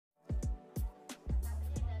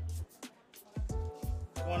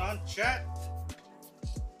going on, chat?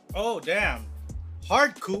 Oh, damn.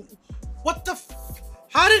 Hard COOM? What the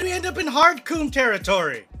How did we end up in hard COOM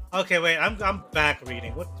territory? Okay, wait, I'm back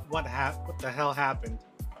reading. What the hell happened?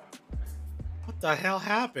 What the hell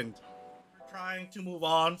happened? We're trying to move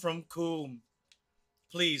on from COOM.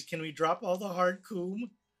 Please, can we drop all the hard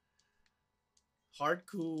COOM? Hard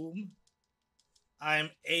COOM.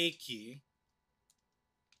 I'm achy.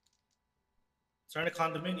 Turn to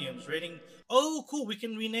condominiums. Rating. Oh, cool. We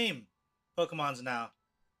can rename Pokemons now.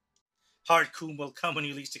 Hard COOM will come when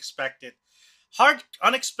you least expect it.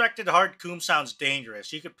 Unexpected hard COOM sounds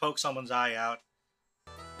dangerous. You could poke someone's eye out.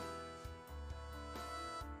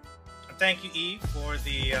 And thank you, Eve, for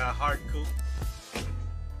the hard COOM.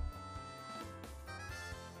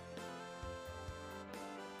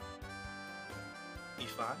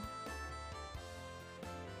 E5.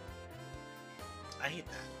 I hate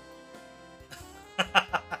that.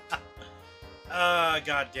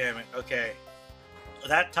 God damn it. Okay.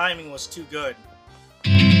 That timing was too good.